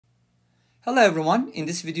Hello everyone, in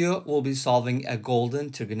this video we'll be solving a golden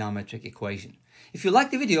trigonometric equation. If you like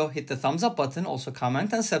the video, hit the thumbs up button, also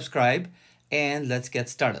comment and subscribe, and let's get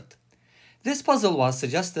started. This puzzle was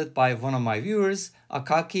suggested by one of my viewers,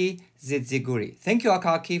 Akaki Dzidziguri. Thank you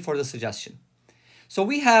Akaki for the suggestion. So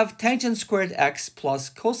we have tangent squared x plus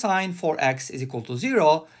cosine 4x is equal to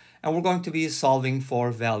 0, and we're going to be solving for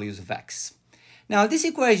values of x. Now this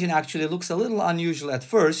equation actually looks a little unusual at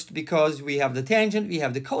first because we have the tangent, we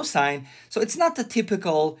have the cosine, so it's not the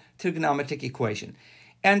typical trigonometric equation.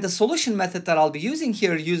 And the solution method that I'll be using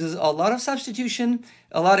here uses a lot of substitution,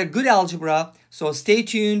 a lot of good algebra, so stay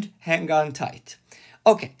tuned, hang on tight.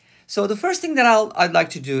 Okay, so the first thing that I'd like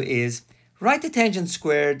to do is write the tangent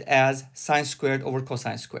squared as sine squared over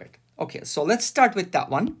cosine squared. Okay, so let's start with that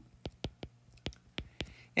one.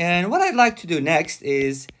 And what I'd like to do next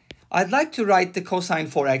is I'd like to write the cosine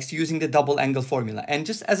 4x using the double angle formula. And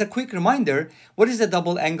just as a quick reminder, what is the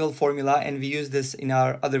double angle formula? And we use this in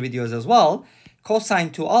our other videos as well.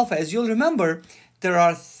 Cosine to alpha, as you'll remember, there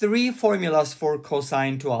are three formulas for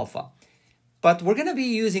cosine to alpha. But we're going to be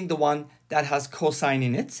using the one that has cosine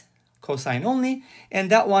in it, cosine only. And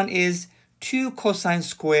that one is 2 cosine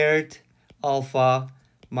squared alpha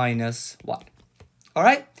minus 1. All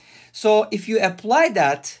right? So if you apply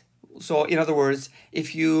that, so in other words,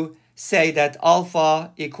 if you say that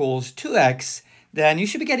alpha equals 2x, then you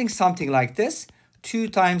should be getting something like this. 2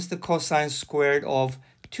 times the cosine squared of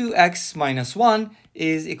 2x minus 1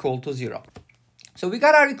 is equal to 0. So we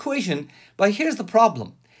got our equation, but here's the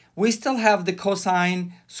problem. We still have the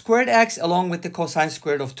cosine squared x along with the cosine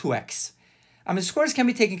squared of 2x. I mean, squares can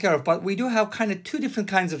be taken care of, but we do have kind of two different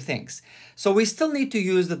kinds of things. So we still need to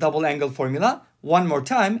use the double angle formula one more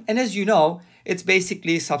time. And as you know, it's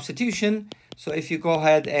basically substitution. So if you go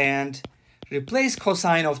ahead and replace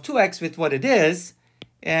cosine of 2x with what it is,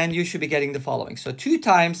 and you should be getting the following. So 2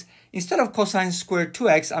 times, instead of cosine squared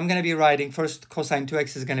 2x, I'm going to be writing first cosine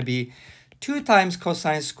 2x is going to be 2 times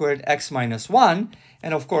cosine squared x minus 1.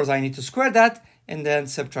 And of course, I need to square that and then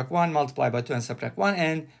subtract 1, multiply by 2 and subtract 1,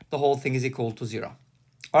 and the whole thing is equal to 0.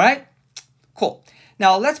 All right? Cool.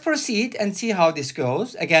 Now let's proceed and see how this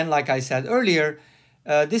goes. Again, like I said earlier,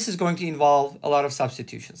 this is going to involve a lot of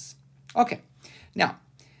substitutions. Okay, now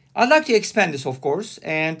I'd like to expand this, of course,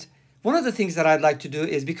 and one of the things that I'd like to do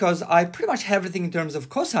is because I pretty much have everything in terms of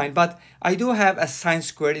cosine, but I do have a sine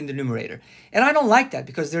squared in the numerator. And I don't like that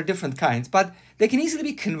because they're different kinds, but they can easily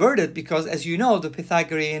be converted because, as you know, the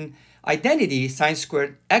Pythagorean identity, sine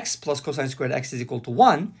squared x plus cosine squared x is equal to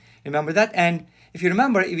 1. Remember that? And if you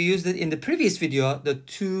remember, if we used it in the previous video, the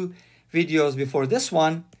 2 videos before this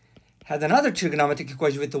one had another trigonometric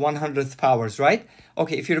equation with the 100th powers, right?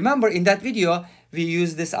 Okay, if you remember in that video, we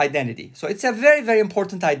used this identity. So it's a very, very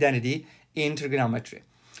important identity in trigonometry.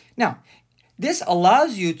 Now, this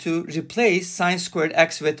allows you to replace sine squared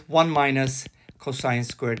x with 1 minus cosine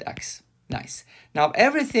squared x. Nice. Now,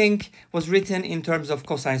 everything was written in terms of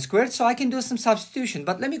cosine squared, so I can do some substitution.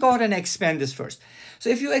 But let me go ahead and expand this first. So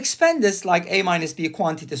if you expand this like a minus b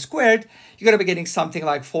quantity squared, you're going to be getting something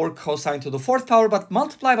like 4 cosine to the 4th power, but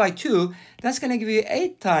multiply by 2, that's going to give you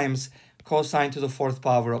 8 times cosine to the 4th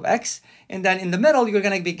power of x. And then in the middle, you're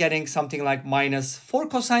going to be getting something like minus 4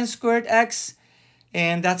 cosine squared x,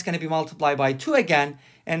 and that's going to be multiplied by 2 again,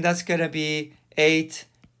 and that's going to be 8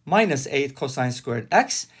 minus 8 cosine squared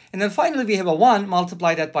x. And then finally, we have a 1,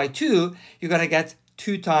 multiply that by 2, you're going to get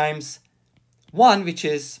 2 times 1, which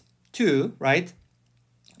is 2, right?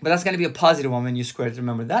 But that's going to be a positive one when you square it,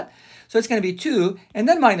 remember that? So it's going to be 2, and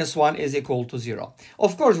then minus 1 is equal to 0.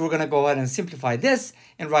 Of course, we're going to go ahead and simplify this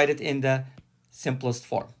and write it in the simplest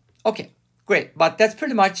form. Okay, great. But that's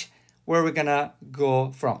pretty much where we're going to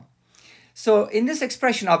go from. So in this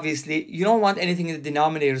expression, obviously, you don't want anything in the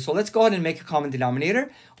denominator. So let's go ahead and make a common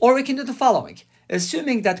denominator. Or we can do the following.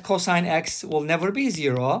 Assuming that cosine x will never be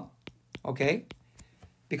 0, okay?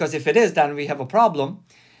 Because if it is, then we have a problem.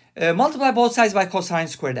 Multiply both sides by cosine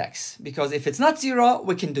squared x. Because if it's not 0,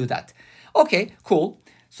 we can do that. Okay, cool.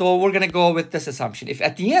 So we're going to go with this assumption. If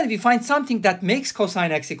at the end we find something that makes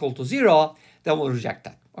cosine x equal to 0, then we'll reject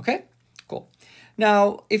that. Okay, cool.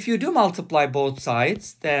 Now, if you do multiply both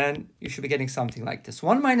sides, then you should be getting something like this.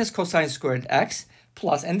 1 minus cosine squared x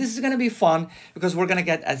plus, and this is going to be fun because we're going to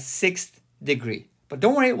get a 6th degree. But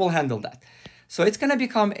don't worry, we'll handle that. So it's going to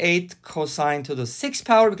become 8 cosine to the 6th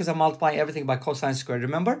power because I'm multiplying everything by cosine squared,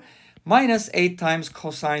 remember? Minus 8 times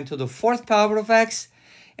cosine to the 4th power of x.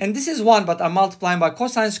 And this is 1, but I'm multiplying by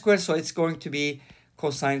cosine squared, so it's going to be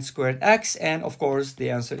cosine squared x. And of course, the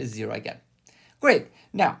answer is 0 again. Great.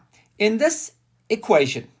 Now, in this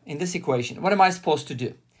equation, what am I supposed to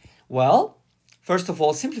do? Well, first of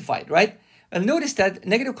all, simplify it, right? And notice that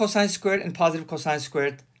negative cosine squared and positive cosine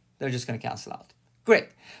squared, they're just going to cancel out. Great.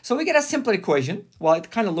 So we get a simpler equation. Well,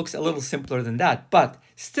 it kind of looks a little simpler than that, but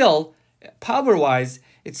still, power-wise,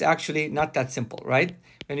 it's actually not that simple, right?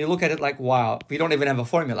 When you look at it like, wow, we don't even have a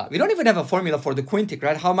formula. We don't even have a formula for the quintic,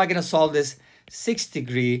 right? How am I going to solve this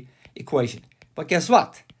 6-degree equation? But guess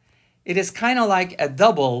what? It is kind of like a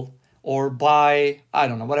double or bi, I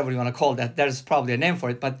don't know, whatever you want to call that. There's probably a name for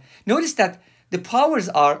it. But notice that the powers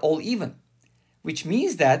are all even, which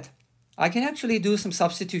means that I can actually do some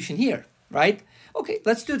substitution here, right? Okay,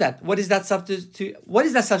 let's do that. What is that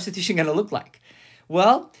substitution going to look like?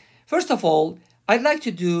 Well, first of all, I'd like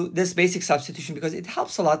to do this basic substitution because it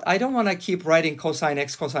helps a lot. I don't want to keep writing cosine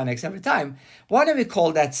x every time. Why don't we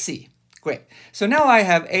call that c? Great. So now I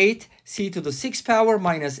have 8c to the 6th power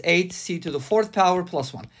minus 8c to the 4th power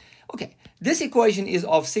plus 1. Okay, this equation is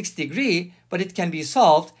of 6 degree, but it can be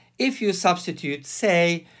solved if you substitute,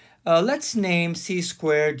 say, let's name c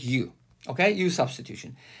squared u. Okay, u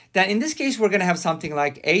substitution. Then in this case, we're going to have something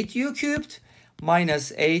like 8u cubed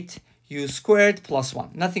minus 8u squared plus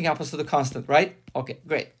 1. Nothing happens to the constant, right? Okay,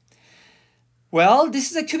 great. Well,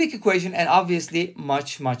 this is a cubic equation and obviously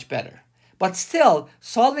much, much better. But still,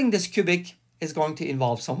 solving this cubic is going to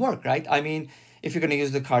involve some work, right? I mean, if you're going to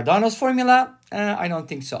use the Cardano's formula, I don't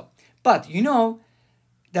think so. But, you know,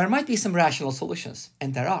 there might be some rational solutions,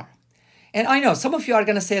 and there are. And I know some of you are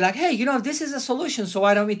going to say like, hey, you know, this is a solution, so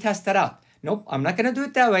why don't we test that out? Nope, I'm not going to do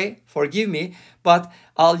it that way. Forgive me, but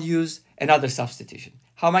I'll use another substitution.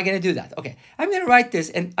 How am I going to do that? Okay, I'm going to write this,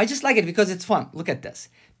 and I just like it because it's fun. Look at this.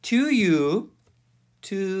 2u,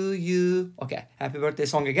 okay, happy birthday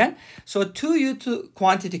song again. So 2u to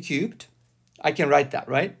quantity cubed. I can write that,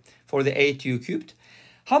 right? For the 8u cubed.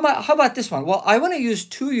 How about this one? Well, I want to use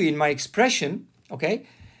 2u in my expression, okay?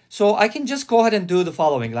 So I can just go ahead and do the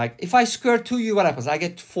following. Like if I square 2u, what happens? I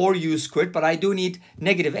get 4u squared, but I do need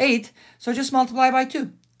negative 8. So just multiply by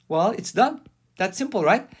 2. Well, it's done. That's simple,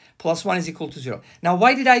 right? Plus 1 is equal to 0. Now,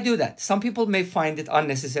 why did I do that? Some people may find it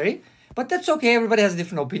unnecessary, but that's okay. Everybody has a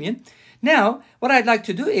different opinion. Now, what I'd like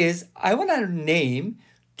to do is I want to name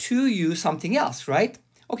 2u something else, right?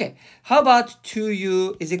 Okay, how about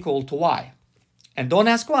 2u is equal to y? And don't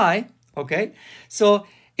ask why, okay? So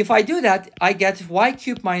if I do that, I get y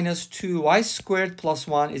cubed minus 2y squared plus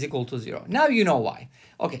 1 is equal to 0. Now you know why.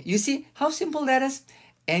 Okay, you see how simple that is?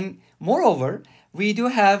 And moreover, we do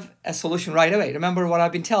have a solution right away. Remember what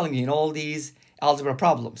I've been telling you in all these algebra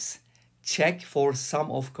problems. Check for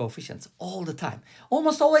sum of coefficients all the time.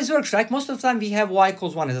 Almost always works, right? Most of the time we have y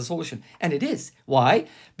equals 1 as a solution. And it is. Why?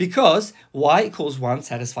 Because y equals 1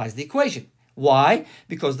 satisfies the equation. Why?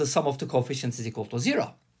 Because the sum of the coefficients is equal to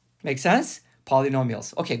 0. Make sense?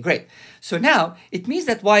 Polynomials. Okay, great. So now it means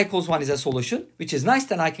that y equals 1 is a solution, which is nice.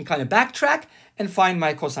 Then I can kind of backtrack and find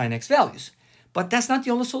my cosine x values. But that's not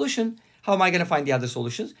the only solution. How am I going to find the other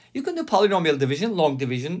solutions? You can do polynomial division, long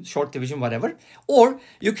division, short division, whatever. Or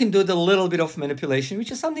you can do the little bit of manipulation,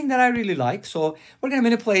 which is something that I really like. So we're going to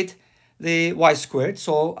manipulate the y squared.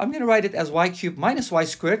 So I'm going to write it as y cubed minus y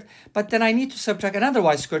squared. But then I need to subtract another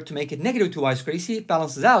y squared to make it negative 2y squared. You see, it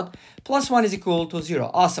balances out. Plus 1 is equal to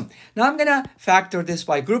 0. Awesome. Now I'm going to factor this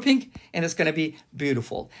by grouping, and it's going to be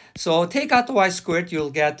beautiful. So take out the y squared,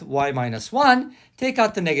 you'll get y minus 1. Take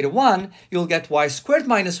out the negative 1, you'll get y squared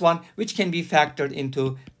minus 1, which can be factored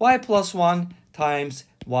into y plus 1 times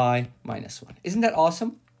y minus 1. Isn't that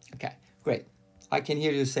awesome? Okay, great. I can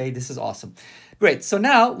hear you say this is awesome. Great. So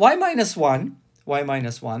now y minus 1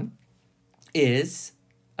 is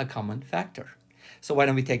a common factor. So why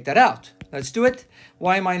don't we take that out? Let's do it.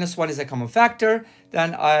 Y minus 1 is a common factor.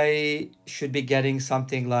 Then I should be getting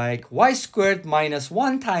something like y squared minus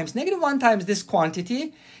 1 times, negative 1 times this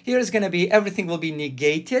quantity. Here is going to be, everything will be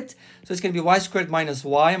negated. So it's going to be y squared minus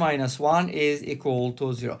y minus 1 is equal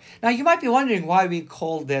to 0. Now you might be wondering why we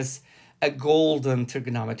call this a golden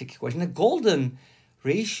trigonometric equation. The golden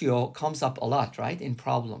ratio comes up a lot, right, in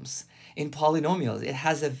problems. In polynomials, it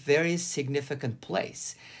has a very significant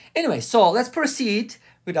place. Anyway, so let's proceed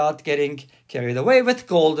without getting carried away with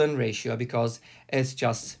golden ratio because it's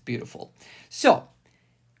just beautiful. So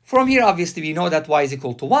from here, obviously, we know that y is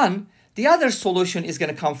equal to 1. The other solution is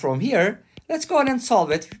going to come from here. Let's go ahead and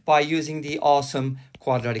solve it by using the awesome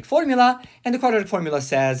quadratic formula. And the quadratic formula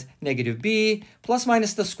says negative b plus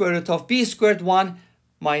minus the square root of b squared 1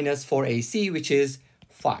 minus 4ac, which is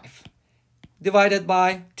 5, divided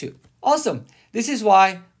by 2. Awesome. This is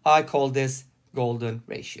why I call this golden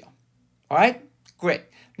ratio. All right, great.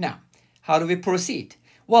 Now, how do we proceed?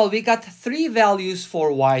 Well, we got 3 values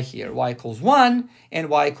for y here. Y equals 1 and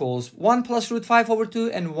y equals 1 plus root 5 over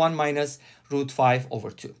 2 and 1 minus root 5 over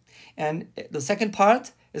 2. And the second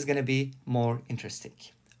part, is going to be more interesting.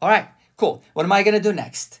 All right, cool. What am I going to do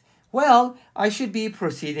next? Well, I should be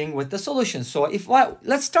proceeding with the solution. So if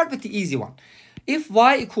let's start with the easy one. If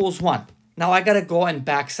y equals 1, now I got to go and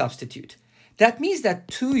back substitute. That means that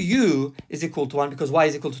 2u is equal to 1 because y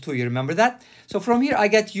is equal to 2. You remember that? So from here, I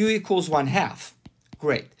get u equals 1/2.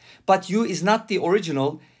 Great. But u is not the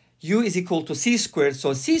original. U is equal to c squared.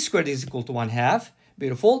 So c squared is equal to 1/2.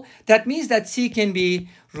 Beautiful. That means that c can be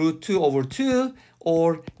root 2 over 2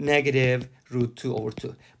 or negative root 2 over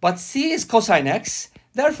 2. But c is cosine x.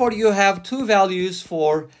 Therefore, you have two values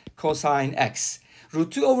for cosine x.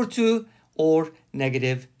 Root 2 over 2 or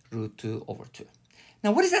negative root 2 over 2.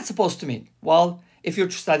 Now, what is that supposed to mean? Well, if you're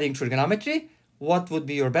studying trigonometry, what would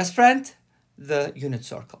be your best friend? The unit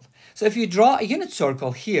circle. So if you draw a unit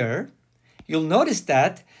circle here, you'll notice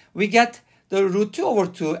that we get the root 2 over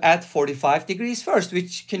 2 at 45 degrees first,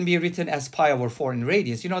 which can be written as pi over 4 in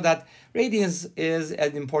radians. You know that radians is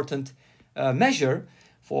an important measure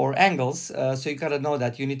for angles, so you gotta know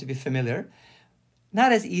that. You need to be familiar.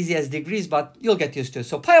 Not as easy as degrees, but you'll get used to it.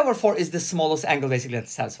 So pi over 4 is the smallest angle basically that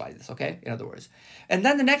satisfies this, okay? In other words. And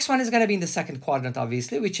then the next one is going to be in the second quadrant,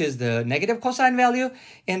 obviously, which is the negative cosine value.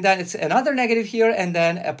 And then it's another negative here and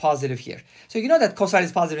then a positive here. So you know that cosine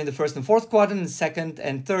is positive in the first and fourth quadrant, and second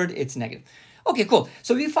and third, it's negative. Okay, cool.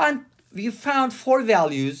 So we found 4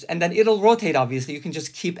 values, and then it'll rotate, obviously. You can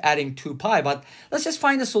just keep adding 2 pi, but let's just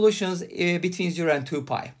find the solutions between 0 and 2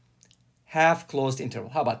 pi. Half closed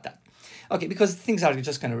interval. How about that? Okay, because things are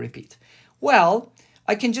just going to repeat. Well,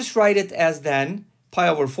 I can just write it as then pi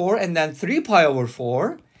over 4, and then 3 pi over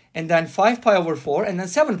 4, and then 5 pi over 4, and then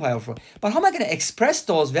 7 pi over 4. But how am I going to express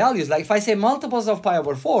those values? Like if I say multiples of pi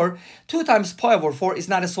over 4, 2 times pi over 4 is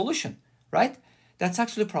not a solution, right? That's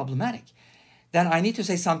actually problematic. Then I need to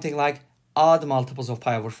say something like odd multiples of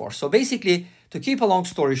pi over 4. So basically, to keep a long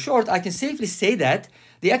story short, I can safely say that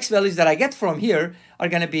the x values that I get from here are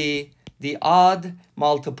going to be the odd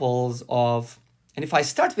multiples of, and if I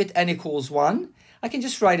start with n equals 1, I can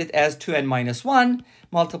just write it as 2n minus 1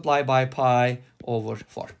 multiplied by pi over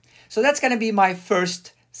 4. So that's going to be my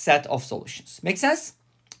first set of solutions. Make sense?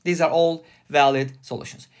 These are all valid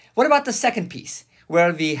solutions. What about the second piece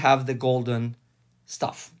where we have the golden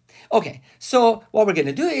stuff? Okay, so what we're going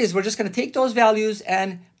to do is we're just going to take those values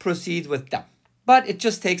and proceed with them. But it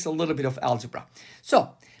just takes a little bit of algebra.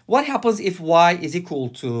 So what happens if y is equal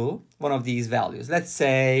to one of these values? Let's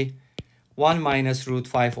say 1 minus root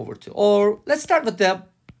 5 over 2. Or let's start with the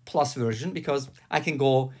plus version because I can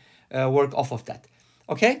go work off of that.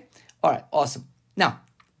 Okay? All right, awesome. Now,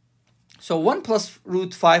 so 1 plus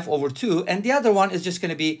root 5 over 2, and the other one is just going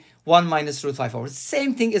to be 1 minus root 5 over.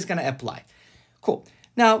 Same thing is going to apply. Cool.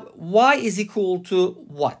 Now, y is equal to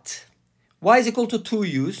what? Y is equal to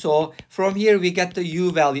 2u. So from here, we get the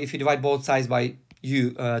u value. If you divide both sides by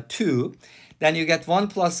 2, then you get 1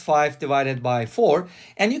 plus 5 divided by 4.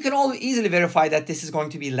 And you can all easily verify that this is going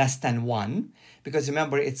to be less than 1. Because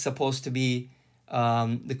remember, it's supposed to be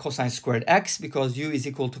the cosine squared x because u is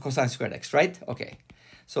equal to cosine squared x, right? Okay.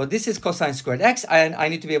 So this is cosine squared x, and I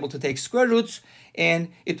need to be able to take square roots. And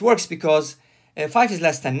it works because 5 is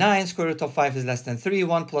less than 9, square root of 5 is less than 3,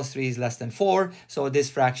 1 plus 3 is less than 4. So this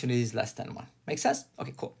fraction is less than 1. Make sense?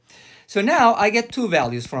 Okay, cool. So now I get two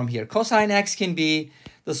values from here. Cosine x can be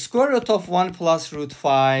the square root of 1 plus root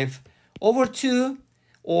 5 over 2,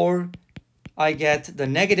 or I get the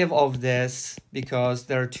negative of this because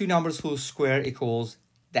there are two numbers whose square equals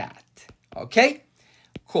that. Okay,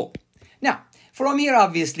 cool. Now, from here,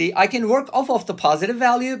 obviously, I can work off of the positive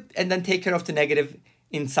value and then take care of the negative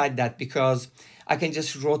inside that because I can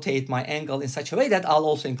just rotate my angle in such a way that I'll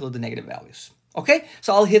also include the negative values. Okay,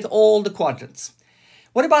 so I'll hit all the quadrants.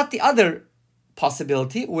 What about the other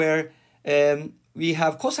possibility where we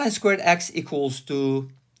have cosine squared x equals to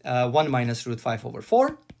 1 minus root 5 over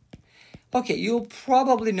 4? Okay, you'll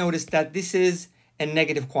probably notice that this is a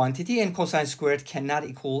negative quantity and cosine squared cannot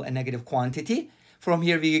equal a negative quantity. From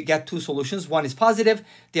here, we get two solutions. One is positive,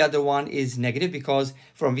 the other one is negative because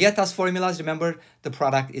from Vieta's formulas, remember, the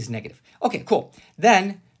product is negative. Okay, cool.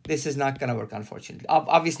 Then this is not going to work, unfortunately.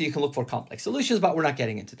 Obviously, you can look for complex solutions, but we're not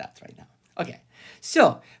getting into that right now. Okay,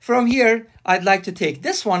 so from here, I'd like to take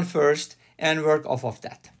this one first and work off of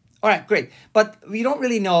that. All right, great. But we don't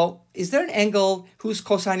really know, is there an angle whose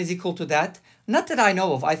cosine is equal to that? Not that I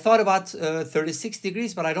know of. I thought about 36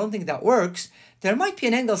 degrees, but I don't think that works. There might be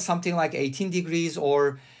an angle something like 18 degrees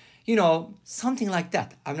or, you know, something like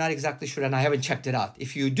that. I'm not exactly sure and I haven't checked it out.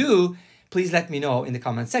 If you do, please let me know in the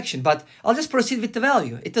comment section. But I'll just proceed with the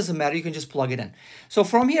value. It doesn't matter. You can just plug it in. So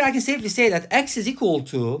from here, I can safely say that x is equal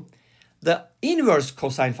to the inverse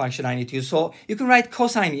cosine function I need to use. So you can write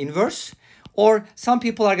cosine inverse, or some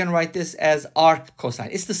people are going to write this as arc cosine.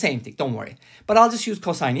 It's the same thing, don't worry. But I'll just use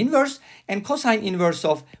cosine inverse, and cosine inverse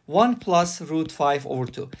of 1 plus root 5 over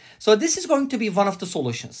 2. So this is going to be one of the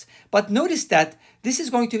solutions. But notice that this is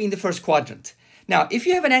going to be in the first quadrant. Now, if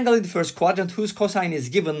you have an angle in the first quadrant whose cosine is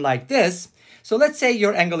given like this, so let's say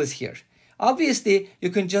your angle is here. Obviously, you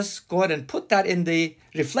can just go ahead and put that in the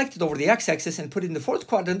reflected over the x-axis and put it in the fourth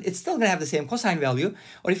quadrant. It's still going to have the same cosine value.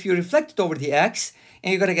 Or if you reflect it over the x,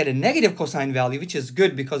 and you're going to get a negative cosine value, which is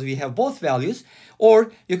good because we have both values.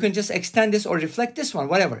 Or you can just extend this or reflect this one,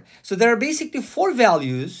 whatever. So there are basically 4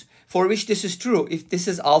 values for which this is true. If this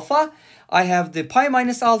is alpha, I have the pi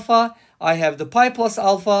minus alpha, I have the pi plus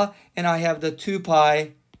alpha, and I have the 2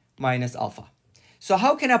 pi minus alpha. So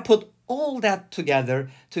how can I put all that together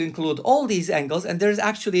to include all these angles? And there's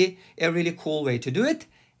actually a really cool way to do it.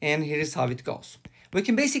 And here's how it goes. We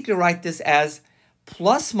can basically write this as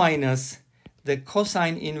plus minus the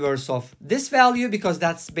cosine inverse of this value, because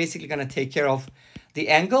that's basically going to take care of the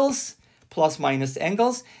angles, plus minus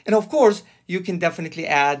angles. And of course, you can definitely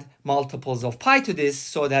add multiples of pi to this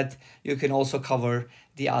so that you can also cover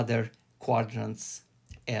the other quadrants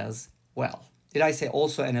as well. Did I say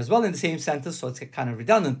also and as well in the same sentence? So it's kind of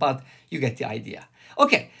redundant, but you get the idea.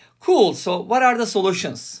 Okay, cool. So what are the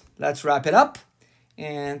solutions? Let's wrap it up.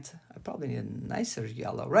 And I probably need a nicer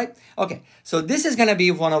yellow, right? Okay, so this is going to be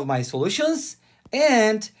one of my solutions.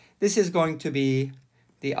 And this is going to be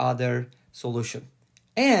the other solution.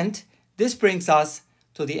 And this brings us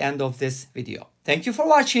to the end of this video. Thank you for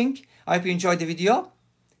watching. I hope you enjoyed the video.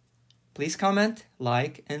 Please comment,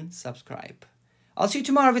 like, and subscribe. I'll see you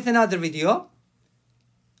tomorrow with another video.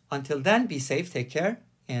 Until then, be safe, take care,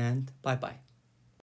 and bye-bye.